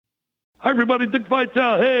Hi, everybody. Dick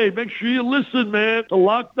Vitale. Hey, make sure you listen, man, to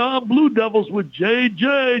Locked On Blue Devils with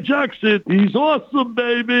J.J. Jackson. He's awesome,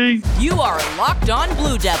 baby. You are Locked On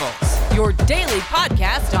Blue Devils, your daily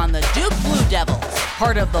podcast on the Duke Blue Devils,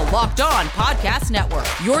 part of the Locked On Podcast Network,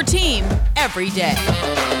 your team every day.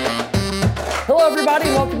 Hello, everybody.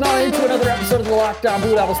 Welcome on into another episode of the Locked On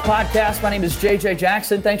Blue Devils podcast. My name is J.J.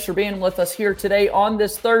 Jackson. Thanks for being with us here today on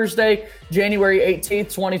this Thursday, January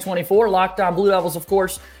 18th, 2024. Locked On Blue Devils, of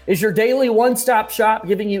course, is your daily one-stop shop,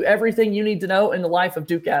 giving you everything you need to know in the life of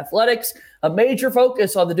Duke athletics. A major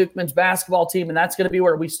focus on the Duke men's basketball team, and that's going to be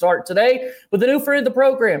where we start today with a new friend of the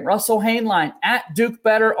program, Russell Hainline at Duke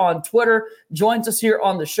Better on Twitter, joins us here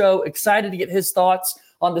on the show. Excited to get his thoughts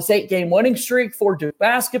on this 8-game winning streak for Duke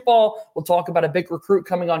basketball. We'll talk about a big recruit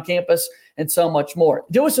coming on campus and so much more.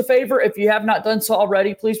 Do us a favor, if you have not done so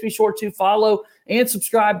already, please be sure to follow and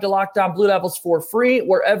subscribe to Locked On Blue Devils for free,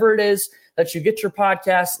 wherever it is that you get your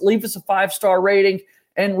podcast. Leave us a 5-star rating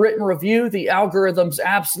and written review. The algorithms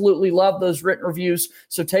absolutely love those written reviews,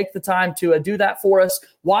 so take the time to do that for us.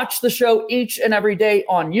 Watch the show each and every day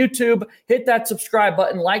on YouTube. Hit that subscribe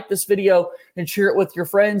button, like this video, and share it with your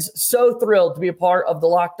friends. So thrilled to be a part of the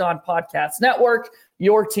Locked On Podcast Network,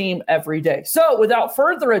 your team every day. So without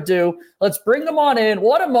further ado, let's bring them on in.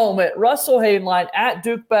 What a moment. Russell Hainline at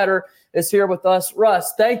Duke Better is here with us.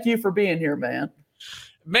 Russ, thank you for being here, man.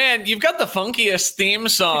 Man, you've got the funkiest theme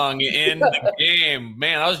song in the game.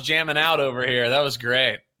 Man, I was jamming out over here. That was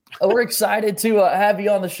great. We're excited to have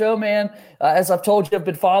you on the show, man. As I've told you, I've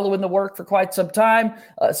been following the work for quite some time.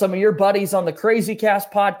 Some of your buddies on the Crazy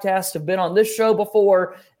Cast podcast have been on this show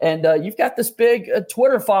before, and you've got this big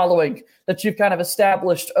Twitter following that you've kind of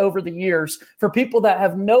established over the years. For people that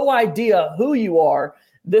have no idea who you are,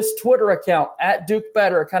 this Twitter account at Duke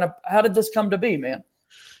Better, kind of how did this come to be, man?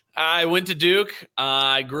 I went to Duke.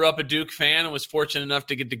 I grew up a Duke fan and was fortunate enough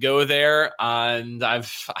to get to go there. And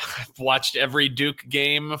I've watched every Duke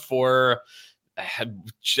game for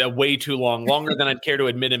way too long, longer than I'd care to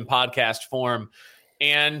admit in podcast form.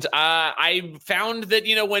 And I found that,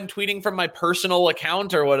 when tweeting from my personal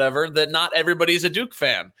account or whatever, that not everybody's a Duke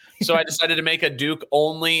fan. So I decided to make a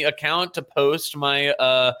Duke-only account to post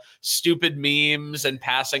my stupid memes and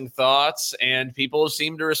passing thoughts, and people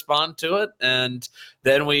seemed to respond to it. And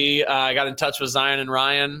then we got in touch with Zion and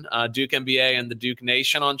Ryan, Duke NBA and the Duke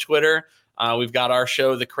Nation on Twitter. We've got our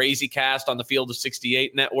show, The Crazy Cast, on the Field of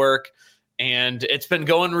 68 network, and it's been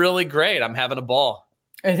going really great. I'm having a ball.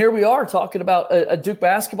 And here we are talking about a Duke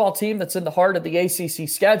basketball team that's in the heart of the ACC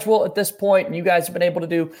schedule at this point. And you guys have been able to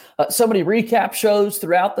do so many recap shows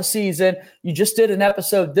throughout the season. You just did an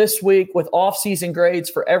episode this week with off-season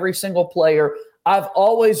grades for every single player. I've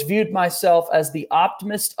always viewed myself as the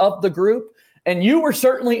optimist of the group. And you were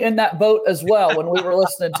certainly in that boat as well when we were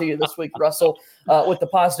listening to you this week, Russell, with the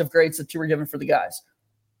positive grades that you were giving for the guys.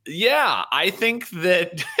 Yeah, I think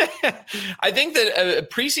that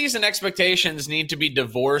preseason expectations need to be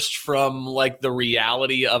divorced from the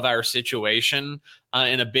reality of our situation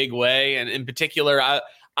in a big way. And in particular,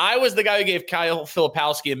 I was the guy who gave Kyle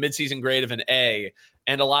Filipowski a midseason grade of an A.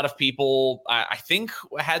 And a lot of people, I think,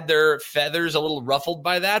 had their feathers a little ruffled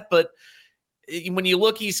by that. But when you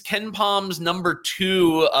look, he's Ken Palm's number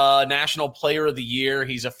 2 National Player of the Year.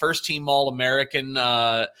 He's a first-team All-American,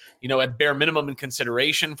 at bare minimum in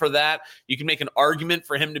consideration for that. You can make an argument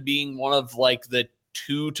for him to being one of the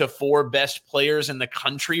 2 to 4 best players in the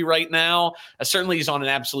country right now. Certainly he's on an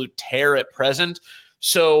absolute tear at present.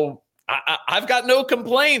 So I've got no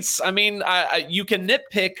complaints. I mean, you can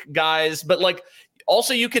nitpick guys, but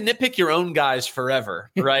also, you can nitpick your own guys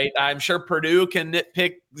forever, right? I'm sure Purdue can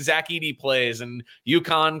nitpick Zach Edey plays, and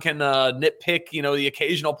UConn can nitpick, the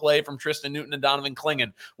occasional play from Tristan Newton and Donovan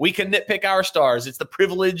Clingan. We can nitpick our stars. It's the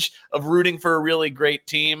privilege of rooting for a really great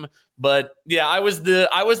team. But yeah, I was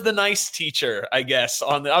the nice teacher, I guess.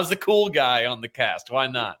 I was the cool guy on the cast. Why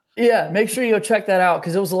not? Yeah, make sure you go check that out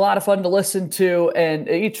because it was a lot of fun to listen to, and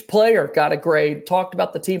each player got a grade, talked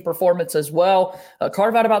about the team performance as well,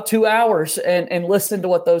 carved out about 2 hours and listened to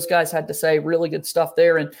what those guys had to say. Really good stuff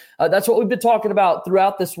there, and that's what we've been talking about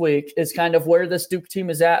throughout this week is kind of where this Duke team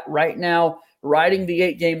is at right now, riding the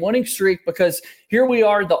 8-game winning streak, because here we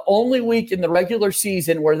are, the only week in the regular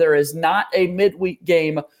season where there is not a midweek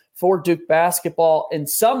game for Duke basketball. In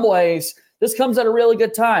some ways, this comes at a really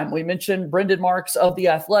good time. We mentioned Brendan Marks of The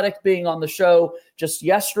Athletic being on the show just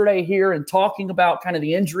yesterday here and talking about kind of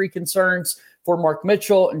the injury concerns for Mark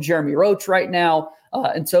Mitchell and Jeremy Roach right now.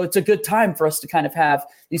 And so it's a good time for us to kind of have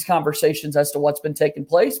these conversations as to what's been taking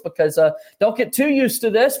place because don't get too used to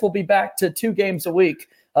this. We'll be back to 2 games a week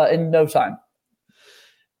in no time.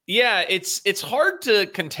 Yeah, it's hard to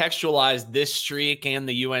contextualize this streak and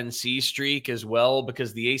the UNC streak as well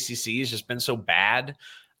because the ACC has just been so bad.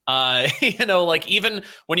 Like even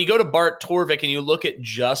when you go to Bart Torvik and you look at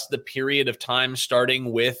just the period of time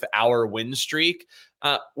starting with our win streak,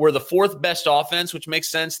 we're the 4th best offense, which makes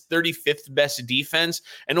sense, 35th best defense,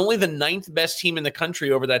 and only the 9th best team in the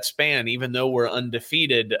country over that span, even though we're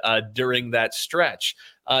undefeated during that stretch.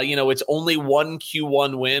 It's only 1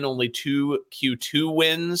 Q1 win, only 2 Q2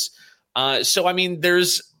 wins. So, I mean,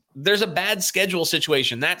 there's a bad schedule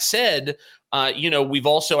situation. That said, I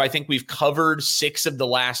think we've covered 6 of the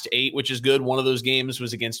last 8, which is good. One of those games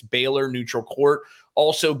was against Baylor, neutral court,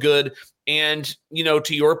 also good. And,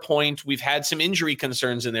 to your point, we've had some injury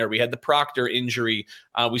concerns in there. We had the Proctor injury.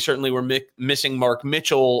 We certainly were missing Mark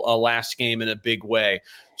Mitchell last game in a big way.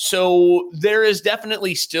 So there is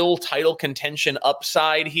definitely still title contention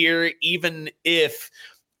upside here, even if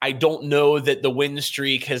I don't know that the win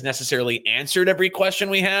streak has necessarily answered every question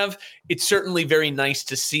we have. It's certainly very nice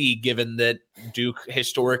to see, given that Duke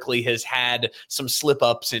historically has had some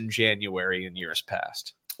slip-ups in January in years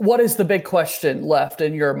past. What is the big question left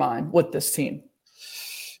in your mind with this team?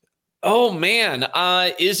 Oh, man.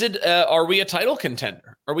 Are we a title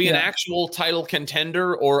contender? Are we an actual title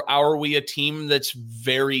contender, or are we a team that's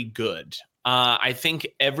very good? I think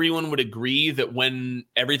everyone would agree that when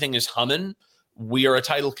everything is humming, we are a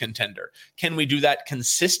title contender. Can we do that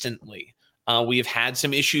consistently? We have had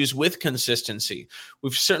some issues with consistency.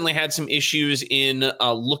 We've certainly had some issues in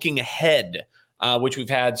looking ahead, which we've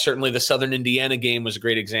had. Certainly the Southern Indiana game was a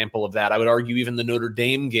great example of that. I would argue even the Notre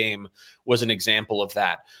Dame game was an example of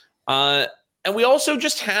that. And we also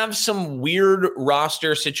just have some weird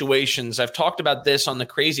roster situations. I've talked about this on the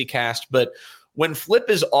Crazy Cast, but when Flip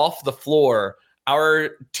is off the floor,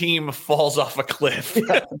 our team falls off a cliff.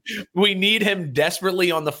 We need him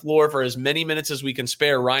desperately on the floor for as many minutes as we can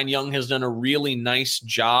spare. Ryan Young has done a really nice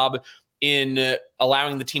job in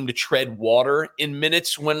allowing the team to tread water in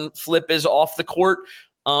minutes when Flip is off the court.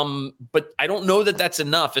 But I don't know that that's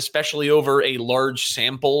enough, especially over a large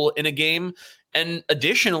sample in a game. And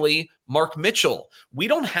additionally, Mark Mitchell, we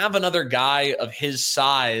don't have another guy of his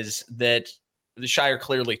size that the Shire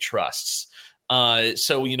clearly trusts.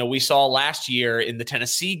 So, we saw last year in the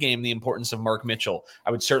Tennessee game the importance of Mark Mitchell.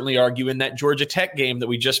 I would certainly argue in that Georgia Tech game that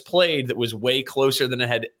we just played that was way closer than it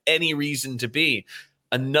had any reason to be.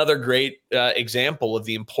 Another great example of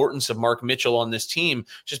the importance of Mark Mitchell on this team,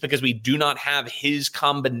 just because we do not have his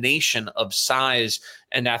combination of size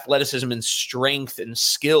and athleticism and strength and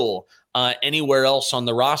skill anywhere else on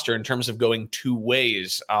the roster in terms of going two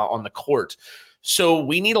ways on the court. So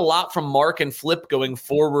we need a lot from Mark and Flip going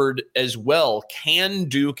forward as well. Can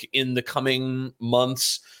Duke in the coming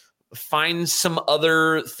months find some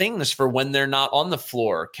other things for when they're not on the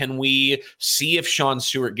floor? Can we see if Sean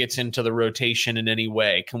Stewart gets into the rotation in any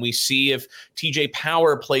way? Can we see if TJ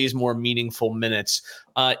Power plays more meaningful minutes?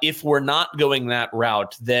 If we're not going that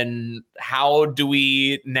route, then how do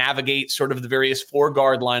we navigate sort of the various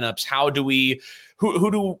four-guard lineups? How do we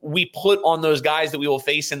who do we put on those guys that we will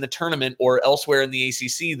face in the tournament or elsewhere in the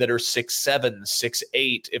ACC that are 6'7",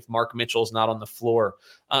 6'8", if Mark Mitchell's not on the floor?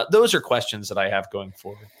 Those are questions that I have going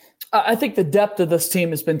forward. I think the depth of this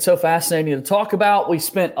team has been so fascinating to talk about. We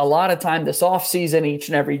spent a lot of time this offseason each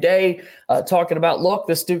and every day talking about, look,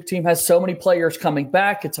 this Duke team has so many players coming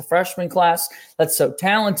back. It's a freshman class that's so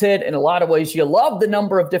talented. In a lot of ways, you love the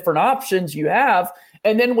number of different options you have.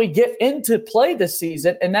 And then we get into play this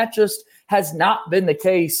season, and that just has not been the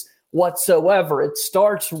case whatsoever. It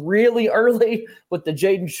starts really early with the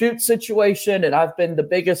Jaden Schutt situation, and I've been the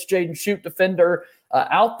biggest Jaden Schutt defender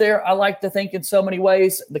out there, I like to think, in so many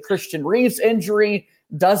ways. The Christian Reeves injury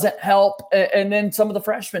doesn't help, and then some of the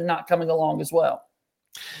freshmen not coming along as well.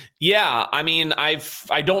 Yeah, I mean, I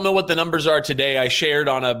don't know what the numbers are today. I shared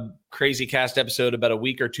on a Crazy Cast episode about a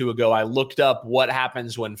week or two ago. I looked up what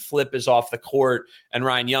happens when Flip is off the court and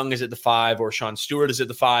Ryan Young is at the 5, or Sean Stewart is at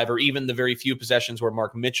the 5, or even the very few possessions where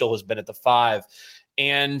Mark Mitchell has been at the 5.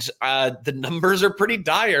 And the numbers are pretty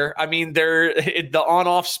dire. I mean, the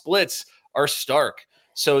on-off splits are stark.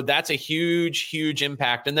 So that's a huge, huge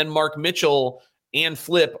impact. And then Mark Mitchell and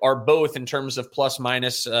Flip are both, in terms of plus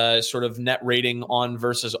minus sort of net rating on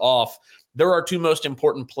versus off, they're our two most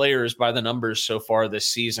important players by the numbers so far this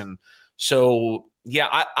season. So,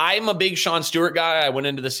 yeah, I'm a big Sean Stewart guy. I went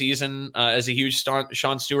into the season as a huge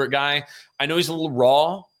Sean Stewart guy. I know he's a little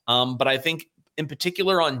raw, but I think in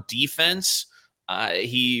particular on defense,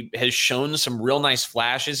 he has shown some real nice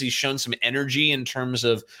flashes. He's shown some energy in terms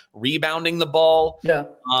of rebounding the ball. Yeah.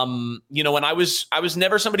 And I was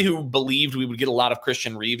never somebody who believed we would get a lot of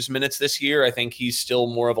Christian Reeves minutes this year. I think he's still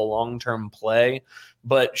more of a long-term play.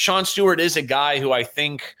 But Sean Stewart is a guy who I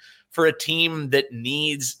think for a team that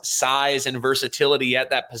needs size and versatility at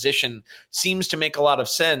that position seems to make a lot of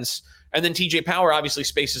sense. And then TJ Power obviously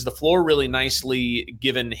spaces the floor really nicely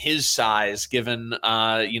given his size, given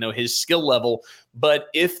his skill level. But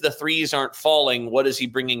if the threes aren't falling, what is he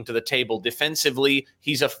bringing to the table defensively?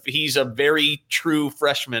 He's a very true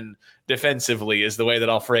freshman defensively is the way that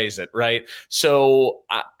I'll phrase it, right? So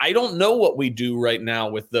I don't know what we do right now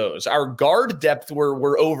with those. Our guard depth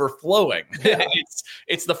we're overflowing. Yeah.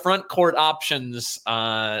 It's the front court options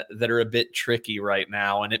that are a bit tricky right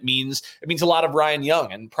now, and it means a lot of Ryan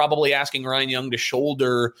Young, and probably asking Ryan Young to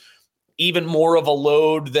shoulder even more of a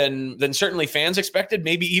load than certainly fans expected,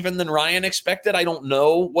 maybe even than Ryan expected. I don't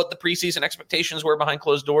know what the preseason expectations were behind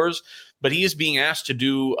closed doors, but he is being asked to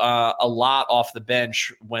do a lot off the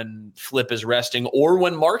bench when Flip is resting or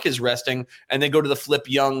when Mark is resting, and they go to the Flip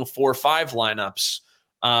Young 4-5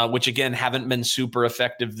 lineups, which again haven't been super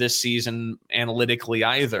effective this season analytically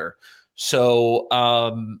either. So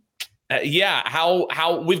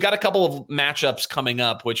how we've got a couple of matchups coming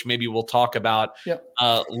up, which maybe we'll talk about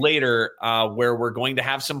later, where we're going to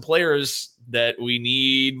have some players that we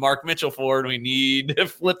need Mark Mitchell for and we need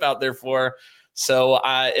Flip out there for. So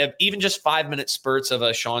if even just 5-minute spurts of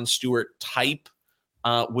a Sean Stewart type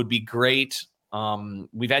would be great.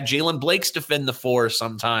 We've had Jalen Blakes defend the 4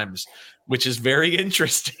 sometimes, which is very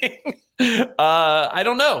interesting. I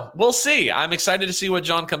don't know. We'll see. I'm excited to see what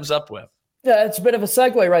John comes up with. Yeah, it's a bit of a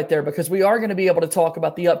segue right there because we are going to be able to talk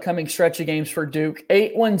about the upcoming stretch of games for Duke.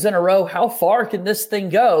 8 wins in a row. How far can this thing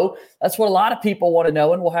go? That's what a lot of people want to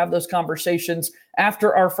know, and we'll have those conversations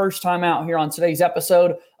after our first time out here on today's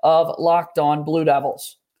episode of Locked On Blue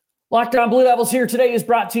Devils. Locked On Blue Devils here today is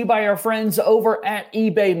brought to you by our friends over at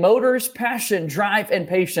eBay Motors. Passion, drive, and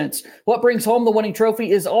patience. What brings home the winning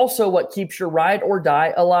trophy is also what keeps your ride or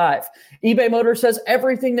die alive. eBay Motors has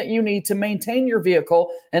everything that you need to maintain your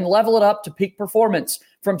vehicle and level it up to peak performance.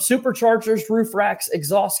 From superchargers, roof racks,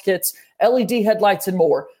 exhaust kits, LED headlights, and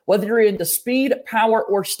more. Whether you're into speed, power,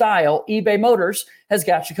 or style, eBay Motors has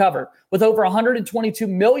got you covered. With over 122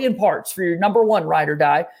 million parts for your number one ride or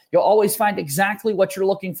die, you'll always find exactly what you're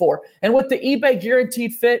looking for. And with the eBay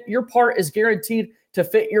Guaranteed Fit, your part is guaranteed to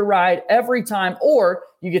fit your ride every time, or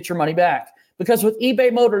you get your money back. Because with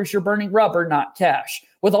eBay Motors, you're burning rubber, not cash.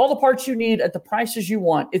 With all the parts you need at the prices you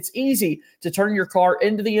want, it's easy to turn your car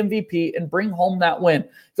into the MVP and bring home that win.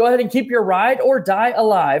 Go ahead and keep your ride or die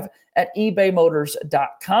alive at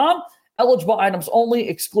ebaymotors.com. Eligible items only,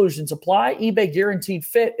 exclusions apply. eBay Guaranteed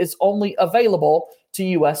Fit is only available to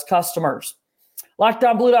U.S. customers. Locked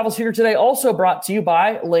On Blue Devils here today also brought to you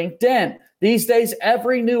by LinkedIn. These days,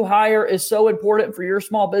 every new hire is so important for your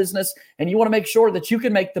small business, and you want to make sure that you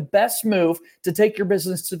can make the best move to take your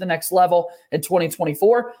business to the next level in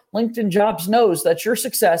 2024. LinkedIn Jobs knows that your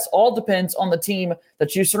success all depends on the team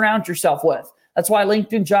that you surround yourself with. That's why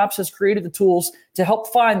LinkedIn Jobs has created the tools to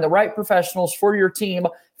help find the right professionals for your team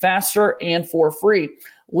faster and for free.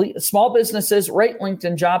 Small businesses rate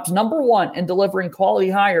LinkedIn Jobs number 1 in delivering quality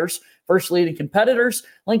hires versus leading competitors.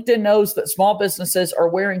 LinkedIn knows that small businesses are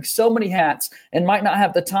wearing so many hats and might not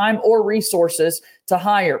have the time or resources to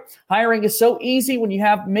hire. Hiring is so easy when you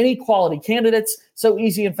have many quality candidates. So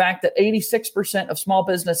easy, in fact, that 86% of small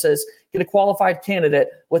businesses get a qualified candidate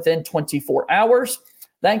within 24 hours.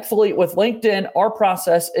 Thankfully, with LinkedIn, our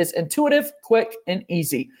process is intuitive, quick, and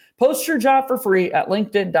easy. Post your job for free at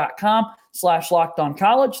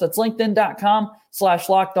linkedin.com/lockedoncollege. That's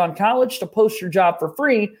linkedin.com/lockedoncollege to post your job for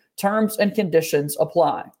free. Terms and conditions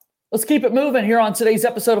apply. Let's keep it moving here on today's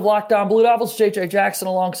episode of Locked On Blue Devils. JJ Jackson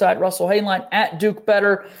alongside Russell Hainline at Duke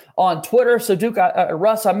Better on Twitter. So Duke,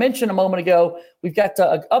 Russ, I mentioned a moment ago, we've got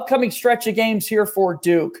an upcoming stretch of games here for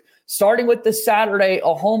Duke, starting with this Saturday,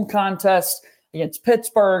 a home contest against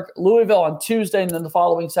Pittsburgh, Louisville on Tuesday, and then the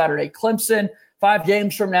following Saturday, Clemson. 5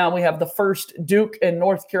 games from now, we have the first Duke and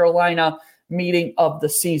North Carolina meeting of the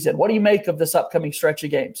season. What do you make of this upcoming stretch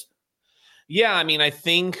of games? Yeah, I mean, I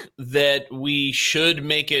think that we should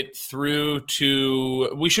make it through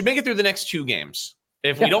the next 2 games.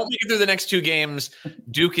 If we don't make it through the next 2 games,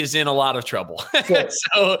 Duke is in a lot of trouble. Sure.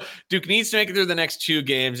 So Duke needs to make it through the next 2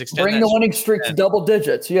 games. Bring the winning streak to double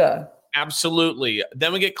digits, yeah. Absolutely.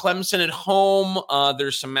 Then we get Clemson at home.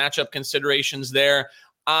 There's some matchup considerations there.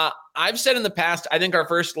 I've said in the past, I think our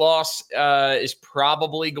first loss is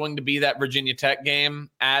probably going to be that Virginia Tech game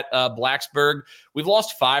at Blacksburg. We've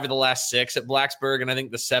lost 5 of the last 6 at Blacksburg, and I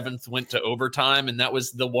think the 7th went to overtime, and that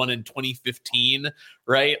was the one in 2015,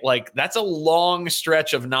 right? Like, that's a long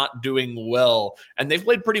stretch of not doing well, and they've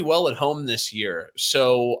played pretty well at home this year.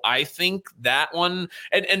 So I think that one,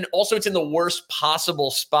 and also it's in the worst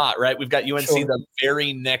possible spot, right? We've got UNC the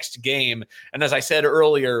very next game, and as I said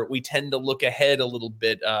earlier, we tend to look ahead a little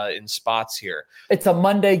bit in spots here. It's a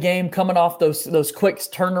Monday game coming off those quick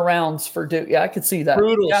turnarounds for Duke. Yeah, I could see that.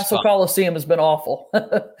 Brutal Castle spot. Coliseum has been awful.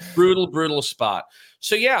 brutal spot.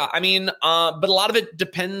 So yeah, I mean, but a lot of it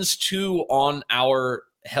depends too on our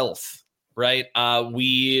health, right?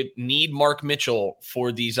 We need Mark Mitchell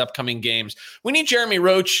for these upcoming games. We need Jeremy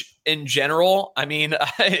Roach in general. I mean,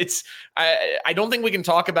 I don't think we can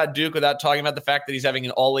talk about Duke without talking about the fact that he's having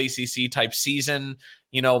an all ACC type season.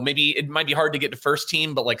 You know, maybe it might be hard to get to first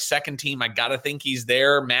team, but like second team, I got to think he's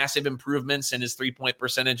there. Massive improvements in his 3-point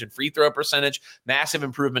percentage and free throw percentage, massive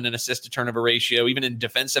improvement in assist to turnover ratio, even in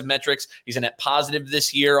defensive metrics. He's a net positive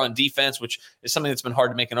this year on defense, which is something that's been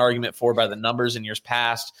hard to make an argument for by the numbers in years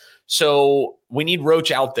past. So we need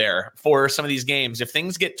Roach out there for some of these games. If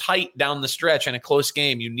things get tight down the stretch in a close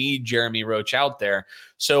game, you need Jeremy Roach out there.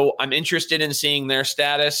 So I'm interested in seeing their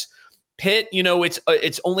status. Pitt, you know, it's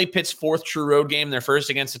only Pitt's 4th true road game. They're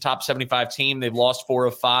first against the top 75 team. They've lost 4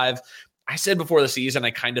 of 5. I said before the season,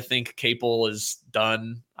 I kind of think Capel is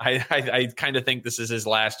done. I kind of think this is his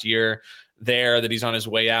last year there, that he's on his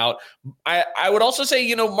way out. I would also say,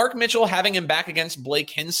 you know, Mark Mitchell, having him back against Blake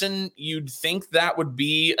Hinson, you'd think that would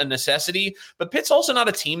be a necessity, but Pitt's also not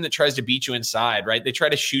a team that tries to beat you inside, right? They try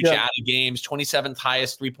to shoot you out of games. 27th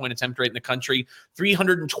highest 3-point attempt rate in the country,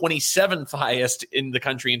 327th highest in the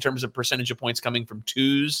country in terms of percentage of points coming from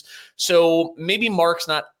twos. So maybe Mark's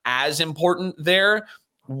not as important there.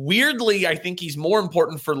 Weirdly, I think he's more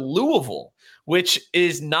important for Louisville, which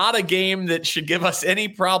is not a game that should give us any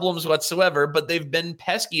problems whatsoever, but they've been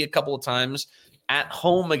pesky a couple of times at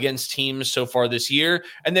home against teams so far this year,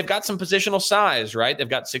 and they've got some positional size, right? They've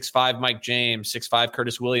got 6'5" Mike James, 6'5"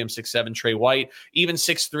 Curtis Williams, 6'7" Trey White, even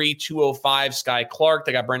 6'3", 205 Sky Clark.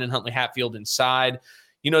 They got Brendan Huntley-Hatfield inside.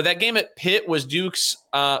 You know, that game at Pitt was Duke's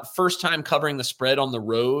first time covering the spread on the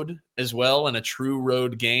road as well, in a true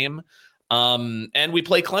road game. And we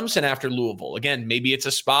play Clemson after Louisville. Again, maybe it's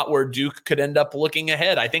a spot where Duke could end up looking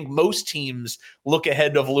ahead. I think most teams look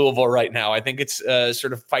ahead of Louisville right now. I think it's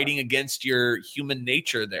sort of fighting against your human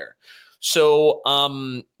nature there. So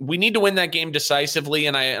we need to win that game decisively.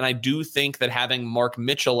 And I do think that having Mark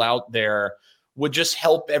Mitchell out there would just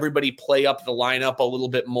help everybody play up the lineup a little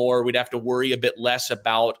bit more. We'd have to worry a bit less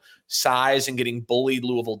about size and getting bullied.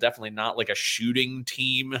 Louisville definitely not like a shooting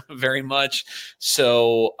team very much.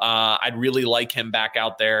 So I'd really like him back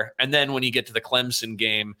out there. And then when you get to the Clemson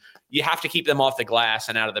game, you have to keep them off the glass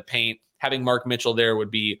and out of the paint. Having Mark Mitchell there would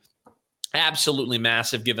be absolutely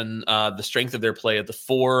massive given the strength of their play at the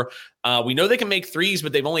 4. We know they can make threes,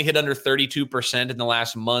 but they've only hit under 32% in the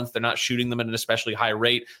last month. They're not shooting them at an especially high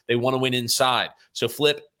rate. They want to win inside. So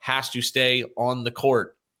Flip has to stay on the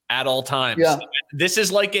court at all times. Yeah. This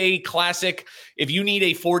is like a classic. If you need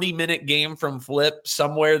a 40-minute game from Flip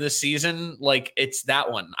somewhere this season, like it's that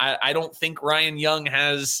one. I don't think Ryan Young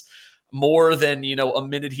has more than, you know, a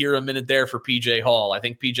minute here, a minute there for PJ Hall. I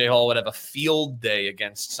think PJ Hall would have a field day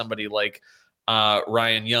against somebody like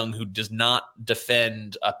Ryan Young, who does not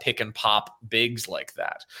defend a pick and pop bigs like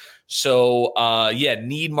that. So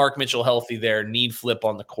need Mark Mitchell healthy there, need Flip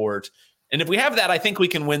on the court. And if we have that, I think we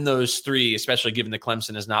can win those 3, especially given that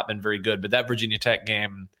Clemson has not been very good. But that Virginia Tech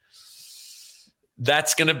game,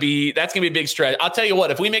 that's gonna be a big stretch. I'll tell you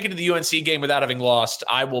what, if we make it to the UNC game without having lost,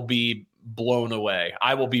 I will be blown away.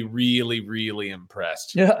 I will be really, really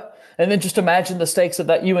impressed. Yeah. And then just imagine the stakes of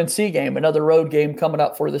that UNC game, another road game coming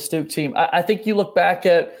up for the Duke team. I think you look back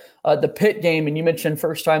at the Pitt game, and you mentioned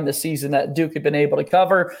first time this season that Duke had been able to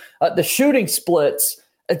cover the shooting splits.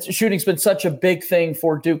 Shooting's been such a big thing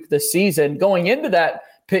for Duke this season. Going into that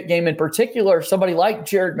Pitt game in particular, somebody like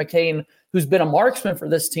Jared McCain, who's been a marksman for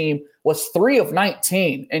this team, was 3 of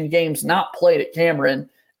 19 in games not played at Cameron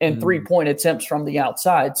and 3-point attempts from the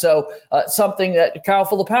outside. So something that Kyle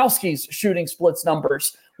Filipowski's shooting splits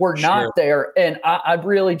numbers were not there. And I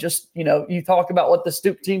really just, you know, you talk about what the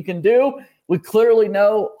Duke team can do. We clearly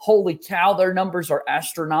know, holy cow, their numbers are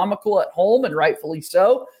astronomical at home, and rightfully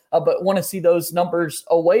so. But want to see those numbers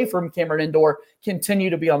away from Cameron Indoor continue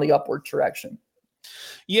to be on the upward direction.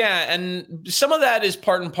 Yeah, and some of that is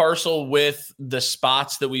part and parcel with the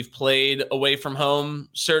spots that we've played away from home,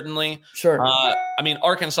 certainly. Sure. I mean,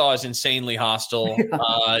 Arkansas is insanely hostile.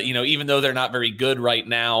 Even though they're not very good right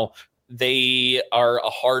now, they are a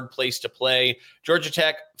hard place to play. Georgia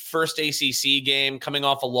Tech, first ACC game, coming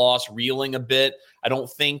off a loss, reeling a bit. I don't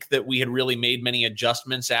think that we had really made many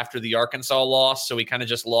adjustments after the Arkansas loss, so we kind of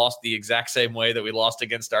just lost the exact same way that we lost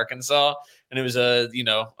against Arkansas, and it was a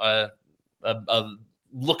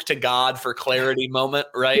look to God for clarity moment,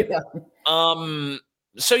 right? Yeah. I'm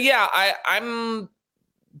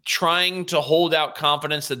trying to hold out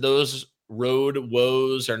confidence that those road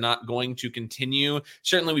woes are not going to continue.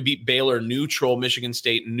 Certainly we beat Baylor neutral, Michigan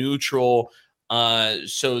State neutral.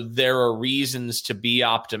 So there are reasons to be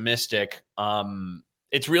optimistic.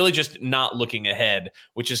 It's really just not looking ahead,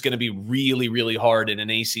 which is going to be really, really hard in an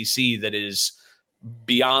ACC that is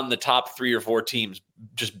beyond the top 3 or 4 teams,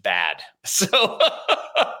 just bad. So,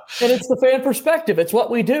 and it's the fan perspective. It's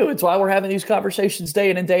what we do. It's why we're having these conversations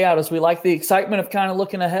day in and day out, as we like the excitement of kind of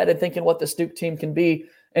looking ahead and thinking what this Duke team can be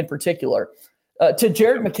in particular. To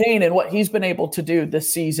Jared McCain and what he's been able to do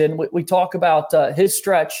this season, we talk about his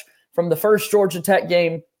stretch from the first Georgia Tech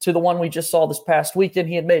game to the one we just saw this past weekend.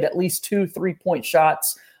 He had made at least 2 3-point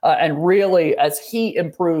shots. And really, as he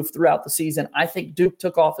improved throughout the season, I think Duke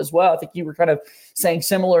took off as well. I think you were kind of saying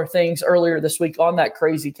similar things earlier this week on that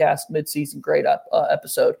Crazy Cast midseason grade up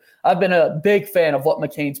episode. I've been a big fan of what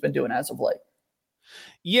McCain's been doing as of late.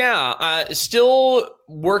 Yeah, still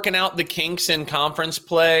working out the kinks in conference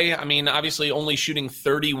play. I mean, obviously only shooting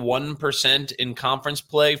 31% in conference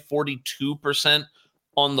play, 42%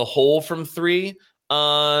 on the whole from 3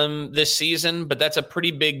 this season, but that's a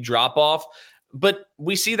pretty big drop off. But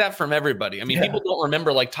we see that from everybody. I mean, people don't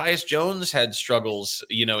remember, like Tyus Jones had struggles,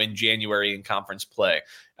 in January in conference play.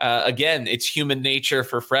 Again, it's human nature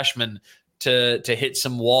for freshmen to hit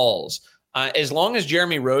some walls. As long as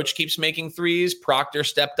Jeremy Roach keeps making threes, Proctor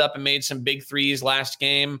stepped up and made some big threes last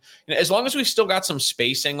game. As long as we've still got some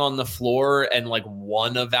spacing on the floor and like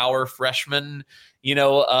one of our freshmen,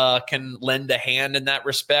 can lend a hand in that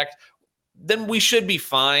respect, then we should be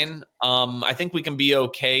fine. I think we can be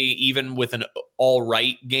okay even with an all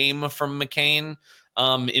right game from McCain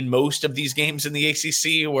in most of these games in the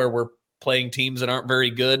ACC where we're playing teams that aren't very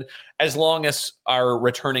good, as long as our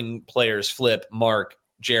returning players Flip, Mark,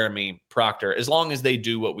 Jeremy, Proctor, as long as they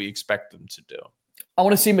do what we expect them to do. I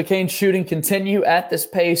want to see McCain's shooting continue at this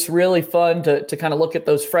pace. Really fun to kind of look at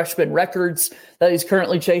those freshman records that he's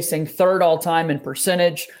currently chasing, 3rd all-time in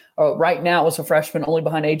percentage. Right now as a freshman, only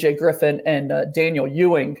behind A.J. Griffin and Daniel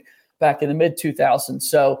Ewing back in the mid-2000s.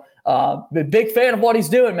 So big fan of what he's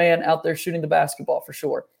doing, man, out there shooting the basketball for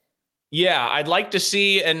sure. Yeah, I'd like to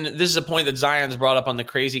see, and this is a point that Zion's brought up on the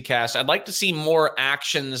Crazy Cast, I'd like to see more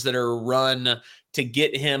actions that are run to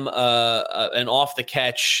get him an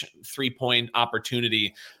off-the-catch 3-point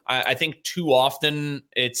opportunity. I think too often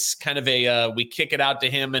it's kind of we kick it out to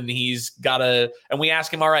him and he's got to – and we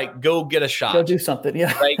ask him, all right, go get a shot. Go do something,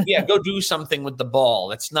 yeah. Right? Yeah, go do something with the ball.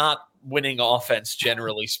 That's not winning offense,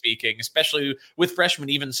 generally speaking, especially with freshmen,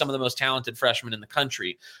 even some of the most talented freshmen in the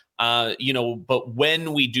country. But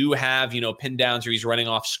when we do have, pin downs or he's running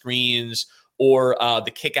off screens – or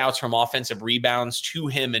the kickouts from offensive rebounds to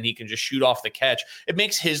him and he can just shoot off the catch, it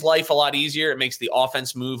makes his life a lot easier. It makes the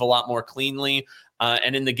offense move a lot more cleanly.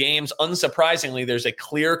 And in the games, unsurprisingly, there's a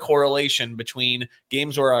clear correlation between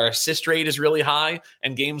games where our assist rate is really high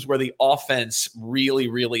and games where the offense really,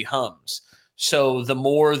 really hums. So the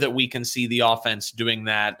more that we can see the offense doing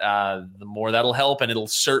that, the more that'll help, and it'll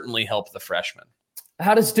certainly help the freshmen.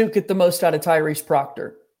 How does Duke get the most out of Tyrese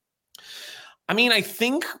Proctor? I mean, I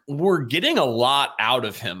think we're getting a lot out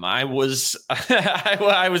of him. I was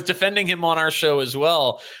defending him on our show as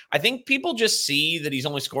well. I think people just see that he's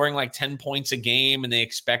only scoring like 10 points a game and they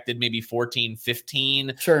expected maybe 14,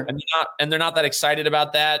 15. Sure. And they're not that excited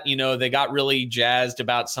about that. They got really jazzed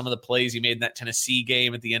about some of the plays he made in that Tennessee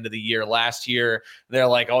game at the end of the year last year. They're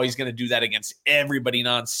like, oh, he's going to do that against everybody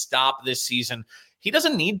nonstop this season. He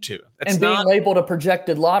doesn't need to. And being labeled a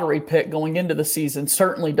projected lottery pick going into the season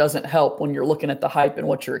certainly doesn't help when you're looking at the hype and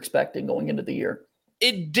what you're expecting going into the year.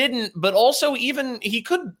 It didn't, but also even he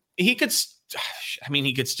could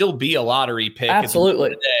still be a lottery pick.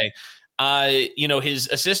 Absolutely. At the end of the day. His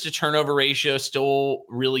assist to turnover ratio is still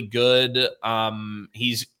really good.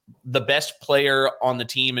 He's the best player on the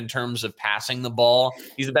team in terms of passing the ball.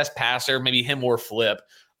 He's the best passer. Maybe him or Flip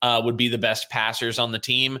would be the best passers on the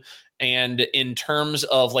team. And in terms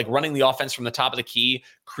of like running the offense from the top of the key,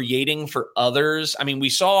 creating for others, I mean, we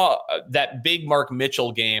saw that big Mark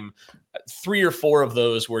Mitchell game. 3 or 4 of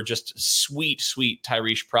those were just sweet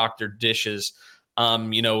Tyrese Proctor dishes.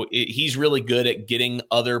 He's really good at getting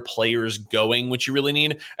other players going, which you really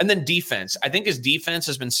need. And then defense. I think his defense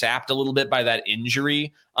has been sapped a little bit by that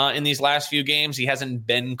injury in these last few games. He hasn't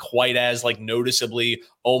been quite as noticeably,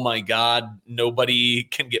 oh my God, nobody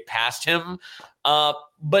can get past him.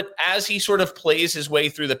 But as he sort of plays his way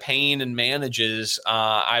through the pain and manages,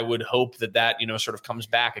 I would hope that sort of comes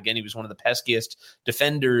back. Again, he was one of the peskiest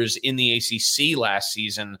defenders in the ACC last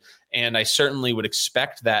season, and I certainly would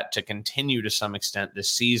expect that to continue to some extent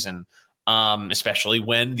this season, especially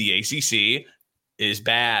when the ACC is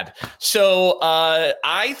bad. So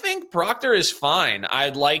I think Proctor is fine.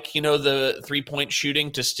 I'd like, the 3-point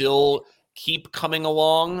shooting to still keep coming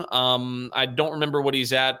along. I don't remember what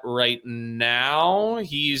he's at right now.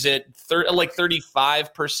 He's at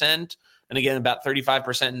 35%. And again, about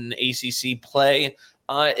 35% in ACC play.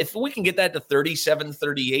 If we can get that to 37,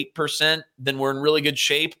 38%, then we're in really good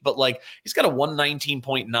shape. But he's got a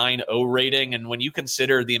 119.90 rating. And when you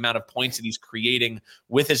consider the amount of points that he's creating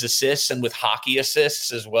with his assists and with hockey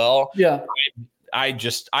assists as well. Yeah. I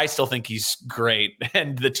still think he's great.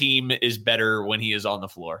 And the team is better when he is on the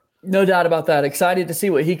floor. No doubt about that. Excited to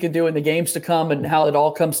see what he can do in the games to come and how it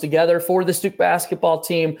all comes together for this Duke basketball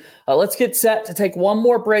team. Let's get set to take one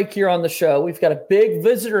more break here on the show. We've got a big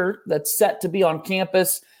visitor that's set to be on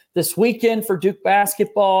campus this weekend for Duke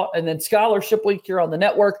basketball, and then Scholarship Week here on the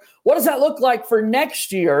network. What does that look like for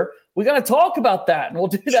next year? We got to talk about that, and we'll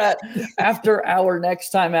do that after our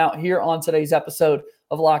next time out here on today's episode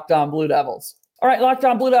of Locked On Blue Devils. All right, Locked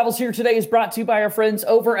On Blue Devils here today is brought to you by our friends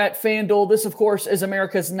over at FanDuel. This, of course, is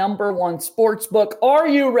America's #1 sports book. Are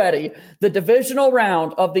you ready? The divisional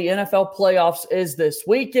round of the NFL playoffs is this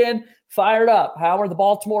weekend. Fired up. How are the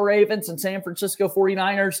Baltimore Ravens and San Francisco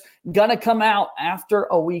 49ers going to come out after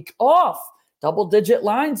a week off? Double-digit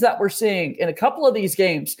lines that we're seeing in a couple of these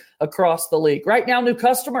games across the league. Right now, new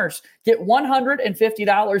customers get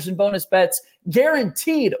 $150 in bonus bets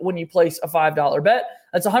guaranteed when you place a $5 bet.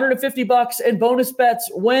 That's $150 in bonus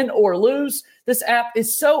bets, win or lose. This app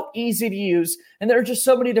is so easy to use, and there are just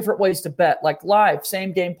so many different ways to bet, like live,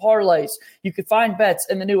 same-game parlays. You can find bets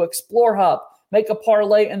in the new Explore Hub, make a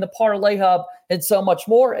parlay in the Parlay Hub, and so much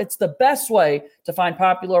more. It's the best way to find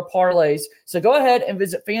popular parlays. So go ahead and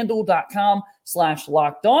visit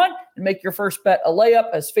FanDuel.com/lockedon and make your first bet a layup,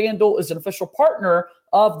 as FanDuel is an official partner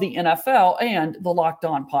of the NFL and the Locked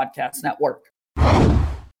On Podcast Network.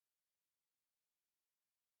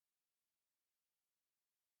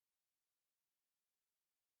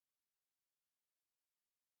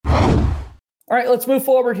 All right, let's move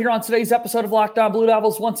forward here on today's episode of Locked On Blue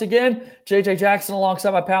Devils. Once again, JJ Jackson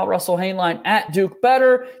alongside my pal Russell Hainline at Duke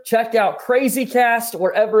Better. Check out Crazy Cast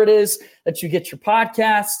wherever it is that you get your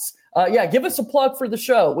podcasts. Give us a plug for the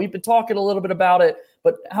show. We've been talking a little bit about it,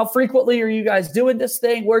 but how frequently are you guys doing this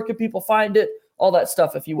thing? Where can people find it? All that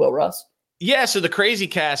stuff, if you will, Russ. Yeah, so the Crazy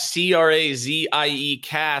Cast, CRAZIE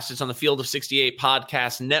Cast, it's on the Field of 68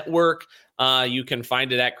 Podcast Network. You can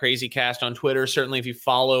find it at Crazy Cast on Twitter. Certainly, if you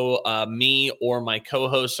follow me or my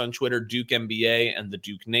co-hosts on Twitter, Duke MBA and the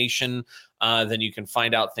Duke Nation, then you can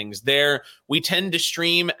find out things there. We tend to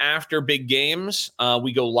stream after big games.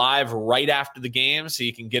 We go live right after the game, so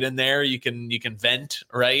you can get in there. You can vent,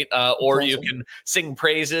 right? Or you can sing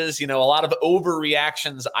praises. A lot of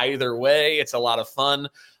overreactions either way. It's a lot of fun.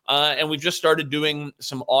 And we've just started doing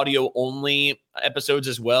some audio only episodes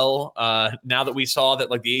as well. Now that we saw that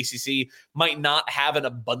the ACC might not have an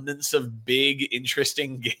abundance of big,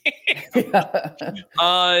 interesting games, we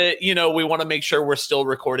want to make sure we're still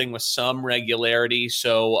recording with some regularity.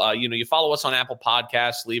 So, you follow us on Apple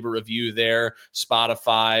Podcasts, leave a review there,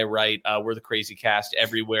 Spotify, right? We're the Crazy Cast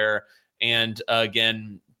everywhere. And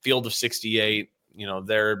again, Field of 68.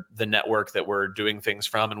 They're the network that we're doing things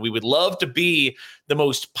from. And we would love to be the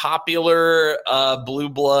most popular blue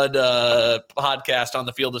blood podcast on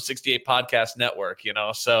the Field of 68 Podcast Network,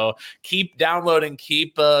 So keep downloading,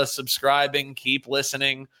 keep subscribing, keep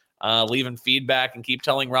listening, leaving feedback, and keep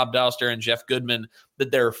telling Rob Dauster and Jeff Goodman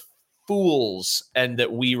that they're fools and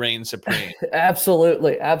that we reign supreme.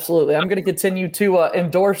 Absolutely. I'm going to continue to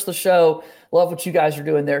endorse the show. Love what you guys are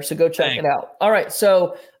doing there. So go check it out. All right.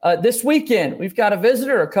 So this weekend, we've got a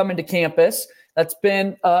visitor coming to campus that's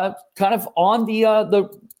been kind of on the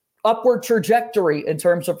upward trajectory in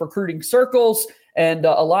terms of recruiting circles and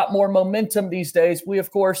a lot more momentum these days. We,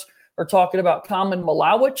 of course, are talking about Khaman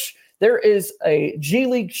Malawich. There is a G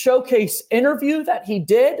League Showcase interview that he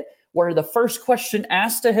did where the first question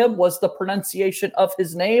asked to him was the pronunciation of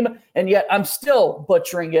his name, and yet I'm still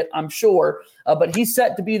butchering it, I'm sure. But he's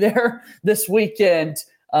set to be there this weekend.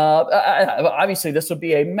 Obviously, this would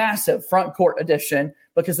be a massive front court addition,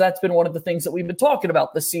 because that's been one of the things that we've been talking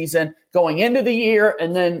about this season going into the year.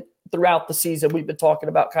 And then throughout the season, we've been talking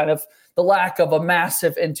about kind of the lack of a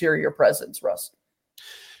massive interior presence, Russ.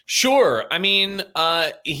 Sure. I mean,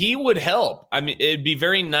 he would help. I mean, it'd be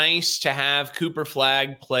very nice to have Cooper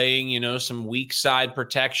Flagg playing, some weak side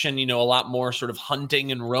protection, a lot more sort of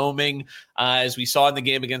hunting and roaming, as we saw in the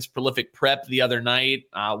game against Prolific Prep the other night.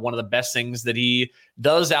 One of the best things that he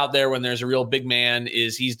does out there when there's a real big man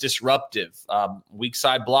is he's disruptive. Weak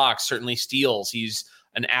side blocks, certainly steals. He's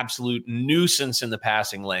an absolute nuisance in the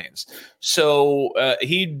passing lanes. So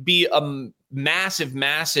he'd be a massive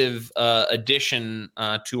addition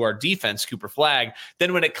to our defense, Cooper Flagg.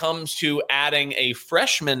 Then when it comes to adding a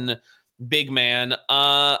freshman big man,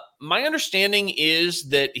 my understanding is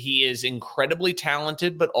that he is incredibly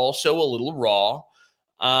talented, but also a little raw.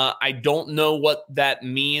 I don't know what that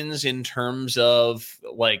means in terms of,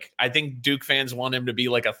 I think Duke fans want him to be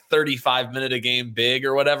like a 35-minute a game big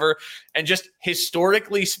or whatever. And just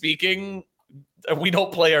historically speaking, we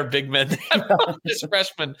don't play our big men as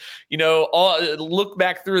freshmen. Look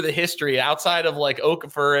back through the history outside of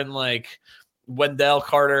Okafor and Wendell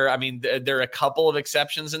Carter. I mean, there are a couple of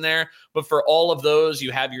exceptions in there, but for all of those, you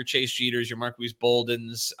have your Chase Jeters, your Marquise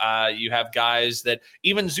Boldens. You have guys that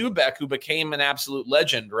even Zubek, who became an absolute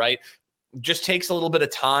legend, right? Just takes a little bit of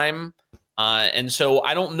time. And so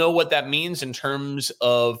I don't know what that means in terms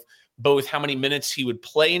of both how many minutes he would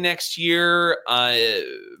play next year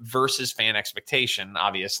versus fan expectation,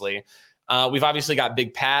 obviously. We've obviously got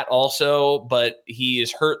Big Pat also, but he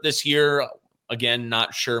is hurt this year. Again,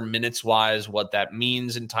 not sure minutes-wise what that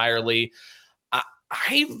means entirely.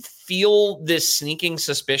 I feel this sneaking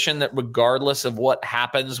suspicion that regardless of what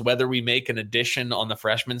happens, whether we make an addition on the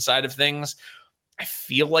freshman side of things, I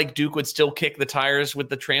feel like Duke would still kick the tires with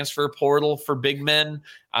the transfer portal for big men.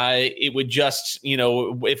 It would just,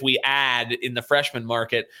 if we add in the freshman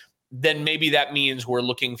market, then maybe that means we're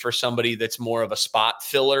looking for somebody that's more of a spot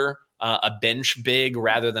filler, a bench big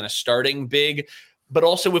rather than a starting big. But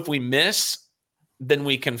also if we miss, then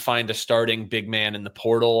we can find a starting big man in the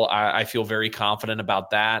portal. I feel very confident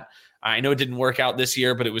about that. I know it didn't work out this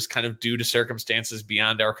year, but it was kind of due to circumstances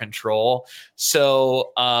beyond our control.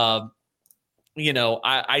 So, I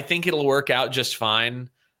think it'll work out just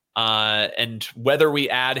fine. And whether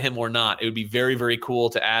we add him or not, it would be very, very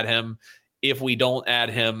cool to add him. If we don't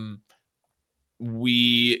add him,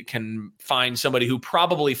 we can find somebody who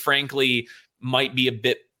probably, frankly, might be a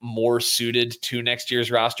bit more suited to next year's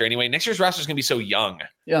roster anyway. Next year's roster is going to be so young.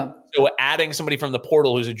 Yeah. So adding somebody from the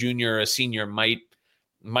portal who's a junior or a senior might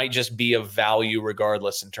just be of value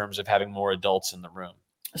regardless in terms of having more adults in the room.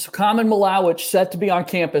 So Kamen Malawich set to be on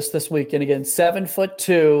campus this week. And again,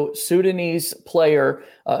 7'2" Sudanese player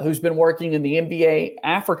who's been working in the NBA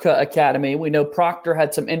Africa Academy. We know Proctor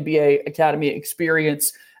had some NBA Academy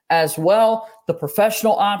experience as well. The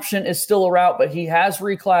professional option is still a route, but he has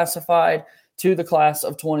reclassified to the class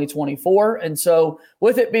of 2024. And so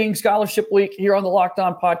with it being scholarship week here on the Locked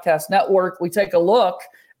On Podcast Network, we take a look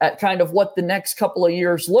at kind of what the next couple of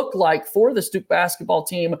years look like for the Duke basketball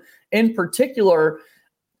team in particular.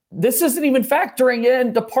 This isn't even factoring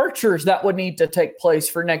in departures that would need to take place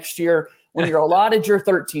for next year when you're allotted your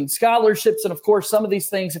 13 scholarships. And of course, some of these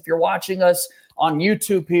things, if you're watching us on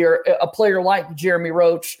YouTube here, a player like Jeremy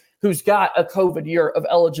Roach, who's got a COVID year of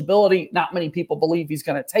eligibility, not many people believe he's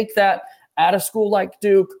going to take that at a school like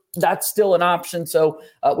Duke. That's still an option. So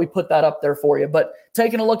we put that up there for you. But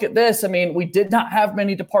taking a look at this, I mean, we did not have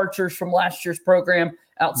many departures from last year's program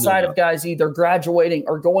outside of guys either graduating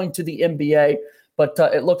or going to the NBA. But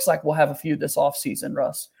it looks like we'll have a few this offseason,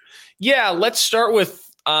 Russ. Yeah, let's start with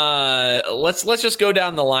let's just go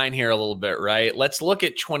down the line here a little bit, right? Let's look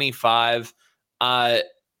at 25. I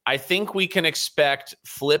think we can expect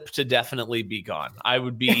Flip to definitely be gone. I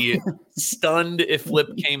would be stunned if Flip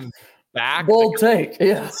came back. Bold take,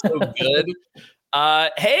 yeah. So good.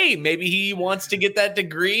 Hey, maybe he wants to get that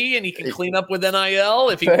degree and he can clean up with NIL.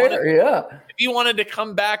 If he wanted to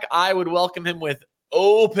come back, I would welcome him with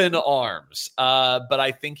open arms. But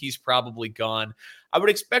I think he's probably gone. I would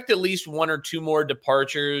expect at least one or two more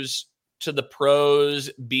departures to the pros,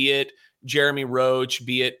 be it Jeremy Roach,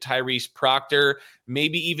 be it Tyrese Proctor,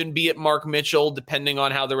 maybe even be it Mark Mitchell, depending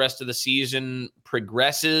on how the rest of the season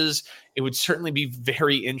progresses. It would certainly be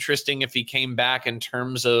very interesting if he came back in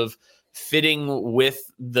terms of fitting with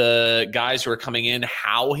the guys who are coming in,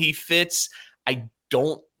 how he fits. I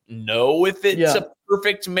don't know if it's a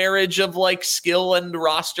perfect marriage of like skill and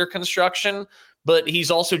roster construction, but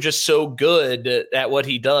he's also just so good at what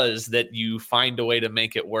he does that you find a way to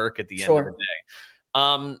make it work at the end of the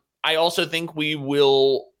day. I also think we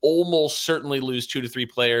will almost certainly lose 2 to 3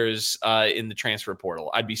 players in the transfer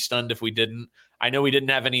portal. I'd be stunned if we didn't. I know we didn't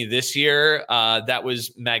have any this year. That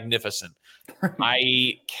was magnificent.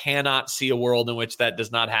 I cannot see a world in which that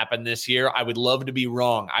does not happen this year. I would love to be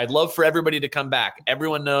wrong. I'd love for everybody to come back.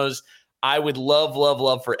 Everyone knows I would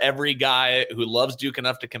love for every guy who loves Duke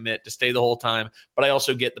enough to commit to stay the whole time, but I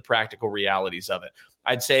also get the practical realities of it.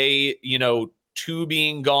 I'd say, 2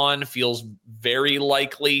 being gone feels very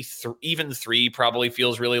likely. Even 3 probably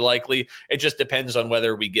feels really likely. It just depends on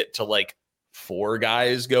whether we get to like 4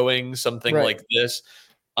 guys going, something like this.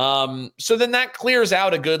 So then that clears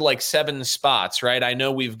out a good like 7 spots, right? I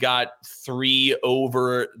know we've got 3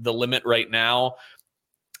 over the limit right now.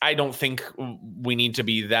 I don't think we need to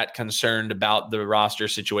be that concerned about the roster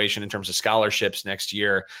situation in terms of scholarships next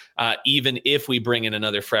year. Even if we bring in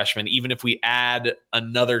another freshman, even if we add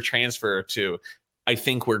another transfer or 2, I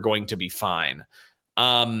think we're going to be fine.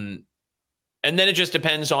 And then it just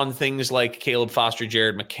depends on things like Caleb Foster,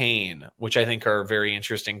 Jared McCain, which I think are very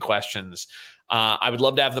interesting questions. I would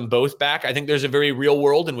love to have them both back. I think there's a very real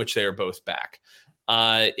world in which they are both back.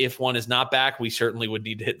 If one is not back, we certainly would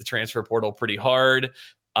need to hit the transfer portal pretty hard.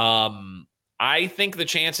 I think the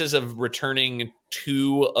chances of returning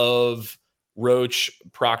 2 of Roach,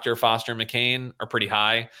 Proctor, Foster, McCain are pretty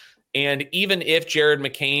high. And even if Jared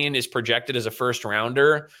McCain is projected as a first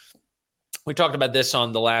rounder, we talked about this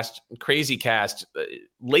on the last Crazy Cast,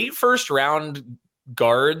 late first round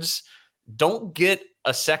guards don't get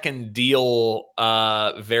a second deal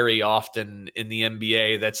very often in the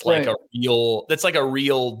NBA. That's like a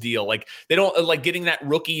real deal. Like they don't like getting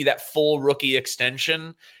that full rookie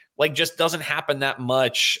extension, like just doesn't happen that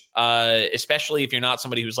much, especially if you're not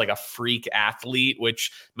somebody who's like a freak athlete,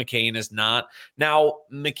 which McCain is not. Now,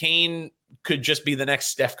 McCain could just be the next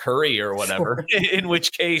Steph Curry or whatever, in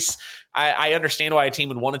which case I understand why a team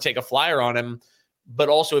would want to take a flyer on him. But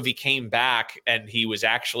also if he came back and he was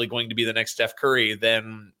actually going to be the next Steph Curry,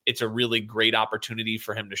 then it's a really great opportunity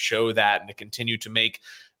for him to show that and to continue to make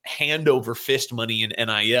hand over fist money in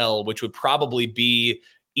NIL, which would probably be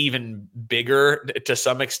even bigger to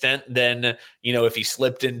some extent than, if he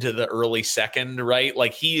slipped into the early second, right?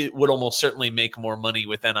 Like he would almost certainly make more money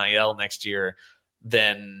with NIL next year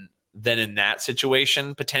than in that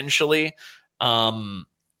situation potentially.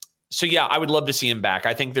 So yeah, I would love to see him back.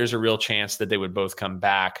 I think there's a real chance that they would both come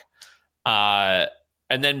back. And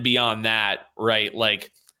then beyond that, right,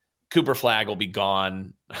 like Cooper Flagg will be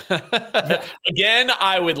gone. Again,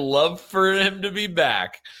 I would love for him to be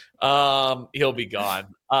back. He'll be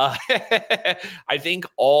gone. I think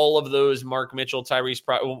all of those Mark Mitchell, Tyrese,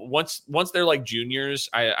 once they're like juniors,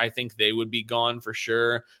 I think they would be gone for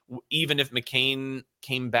sure. Even if McCain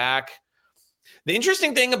came back. The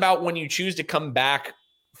interesting thing about when you choose to come back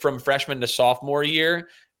from freshman to sophomore year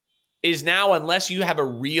is now, unless you have a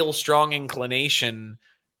real strong inclination,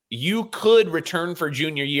 you could return for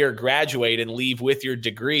junior year, graduate, and leave with your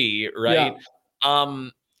degree, right? Yeah.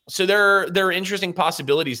 So there are interesting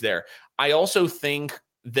possibilities there. I also think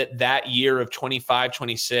that year of 25,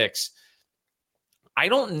 26, I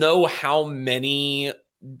don't know how many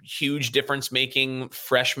huge difference-making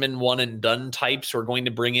freshman one-and-done types we're going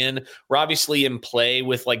to bring in. We're obviously in play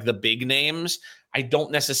with like the big names. I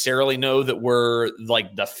don't necessarily know that we're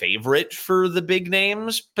like the favorite for the big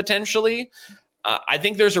names potentially. I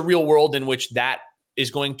think there's a real world in which that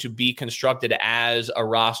is going to be constructed as a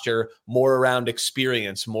roster more around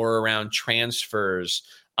experience, more around transfers,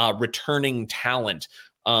 returning talent.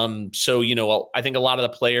 So, I think a lot of the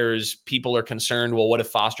players, people are concerned, well, what if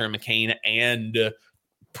Foster and McCain and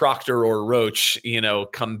Proctor or Roach,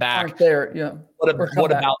 come back? Aren't there, yeah. What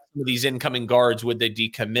about some of these incoming guards? Would they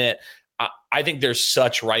decommit? I think there's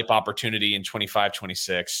such ripe opportunity in 25,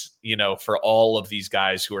 26, for all of these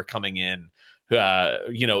guys who are coming in.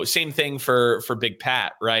 Same thing for Big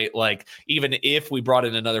Pat, right? Like even if we brought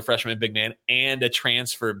in another freshman big man and a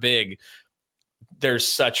transfer big, there's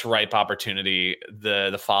such ripe opportunity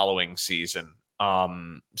the following season.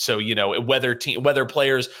 So whether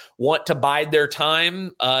players want to bide their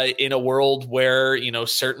time in a world where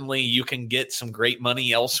certainly you can get some great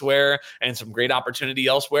money elsewhere and some great opportunity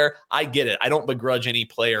elsewhere, I get it. I don't begrudge any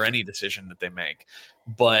player any decision that they make,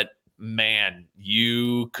 but man,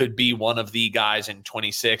 you could be one of the guys in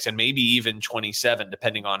 26 and maybe even 27,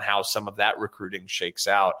 depending on how some of that recruiting shakes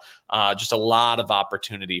out. Just a lot of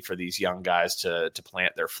opportunity for these young guys to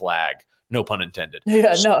plant their flag. No pun intended.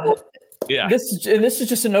 Yeah, no. Yeah. This is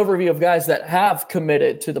just an overview of guys that have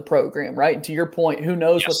committed to the program, right? And to your point, who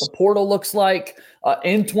knows what the portal looks like.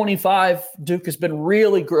 In 25, Duke has been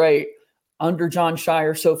really great under John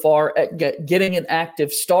Shire so far at getting an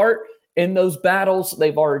active start in those battles.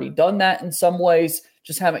 They've already done that in some ways,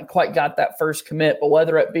 just haven't quite got that first commit. But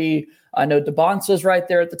whether it be, I know DeBonsa's right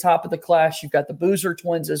there at the top of the class. You've got the Boozer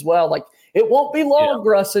twins as well. Like, it won't be long,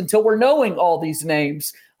 Russ, until we're knowing all these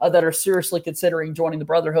names that are seriously considering joining the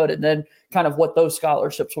Brotherhood, and then kind of what those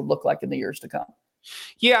scholarships would look like in the years to come.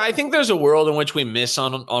 Yeah, I think there's a world in which we miss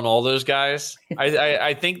on all those guys.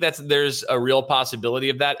 I think there's a real possibility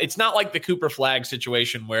of that. It's not like the Cooper Flagg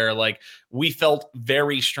situation where like we felt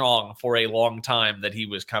very strong for a long time that he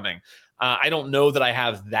was coming. I don't know that I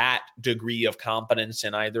have that degree of confidence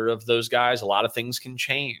in either of those guys. A lot of things can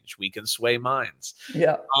change. We can sway minds.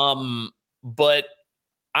 Yeah. But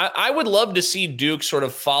I would love to see Duke sort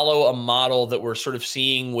of follow a model that we're sort of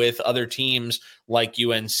seeing with other teams like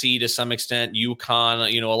UNC to some extent,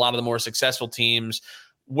 UConn, a lot of the more successful teams,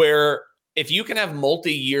 where if you can have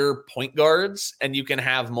multi-year point guards and you can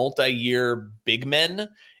have multi-year big men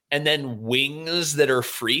and then wings that are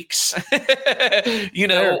freaks,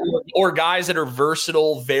 or guys that are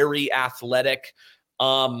versatile, very athletic.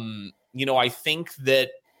 I think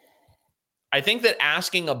that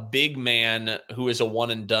asking a big man who is a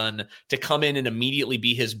one and done to come in and immediately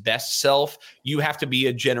be his best self, you have to be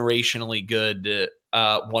a generationally good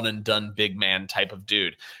one and done big man type of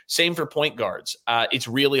dude. Same for point guards. It's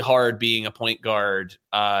really hard being a point guard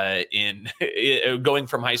in going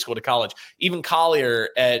from high school to college. Even Collier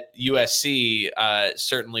at USC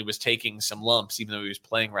certainly was taking some lumps, even though he was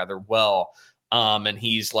playing rather well. And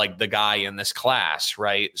he's like the guy in this class,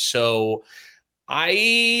 right? So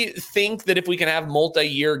I think that if we can have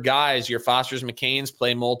multi-year guys, your Fosters McCains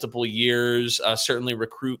play multiple years, certainly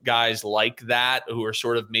recruit guys like that who are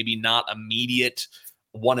sort of maybe not immediate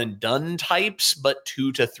one and done types, but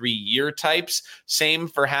 2 to 3 year types. Same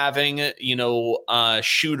for having,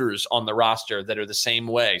 shooters on the roster that are the same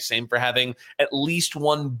way. Same for having at least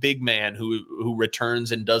one big man who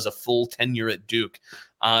returns and does a full tenure at Duke.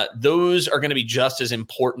 Those are going to be just as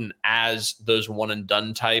important as those one and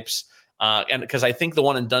done types. And because I think the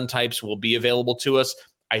one and done types will be available to us.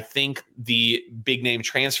 I think the big name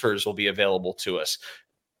transfers will be available to us.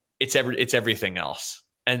 It's everything else.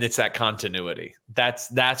 And it's that continuity.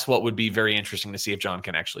 That's what would be very interesting to see if John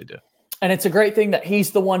can actually do. And it's a great thing that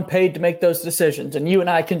he's the one paid to make those decisions. And you and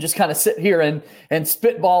I can just kind of sit here and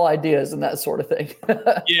spitball ideas and that sort of thing.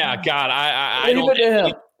 Yeah, God, I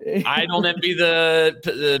don't envy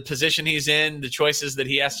the position he's in, the choices that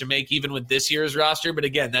he has to make, even with this year's roster. But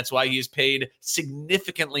again, that's why he's paid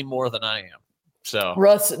significantly more than I am. So,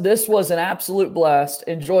 Russ, this was an absolute blast.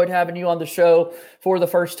 Enjoyed having you on the show for the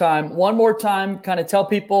first time. One more time, kind of tell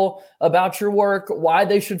people about your work, why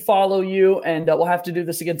they should follow you, and we'll have to do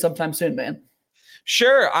this again sometime soon, man.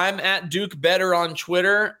 Sure. I'm at Duke Better on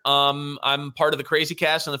Twitter. I'm part of the Crazy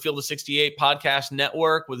Cast on the Field of 68 podcast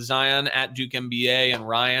network with Zion at Duke MBA and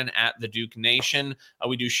Ryan at the Duke Nation.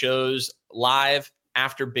 We do shows live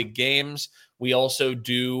after big games. We also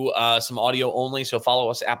do some audio only, so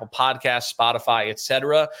follow us Apple Podcasts, Spotify,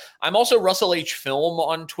 etc. I'm also Russell H. Film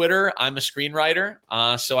on Twitter. I'm a screenwriter,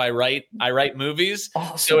 so I write movies.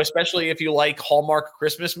 Awesome. So especially if you like Hallmark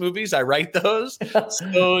Christmas movies, I write those.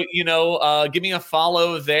 So give me a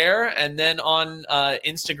follow there, and then on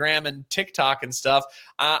Instagram and TikTok and stuff.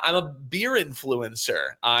 I'm a beer influencer.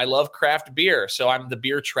 I love craft beer, so I'm the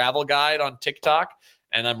beer travel guide on TikTok.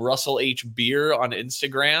 And I'm Russell H. Beer on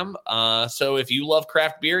Instagram. So if you love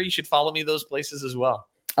craft beer, you should follow me those places as well.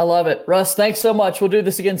 I love it. Russ, thanks so much. We'll do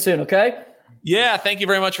this again soon, okay? Yeah, thank you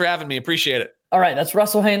very much for having me. Appreciate it. All right, that's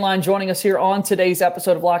Russell Hainline joining us here on today's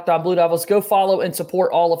episode of Locked On Blue Devils. Go follow and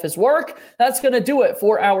support all of his work. That's going to do it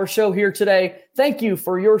for our show here today. Thank you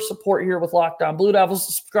for your support here with Locked On Blue Devils.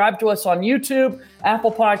 Subscribe to us on YouTube,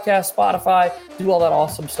 Apple Podcasts, Spotify. Do all that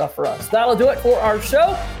awesome stuff for us. That'll do it for our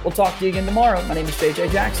show. We'll talk to you again tomorrow. My name is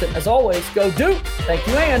JJ Jackson. As always, go Duke. Thank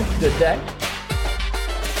you and good day.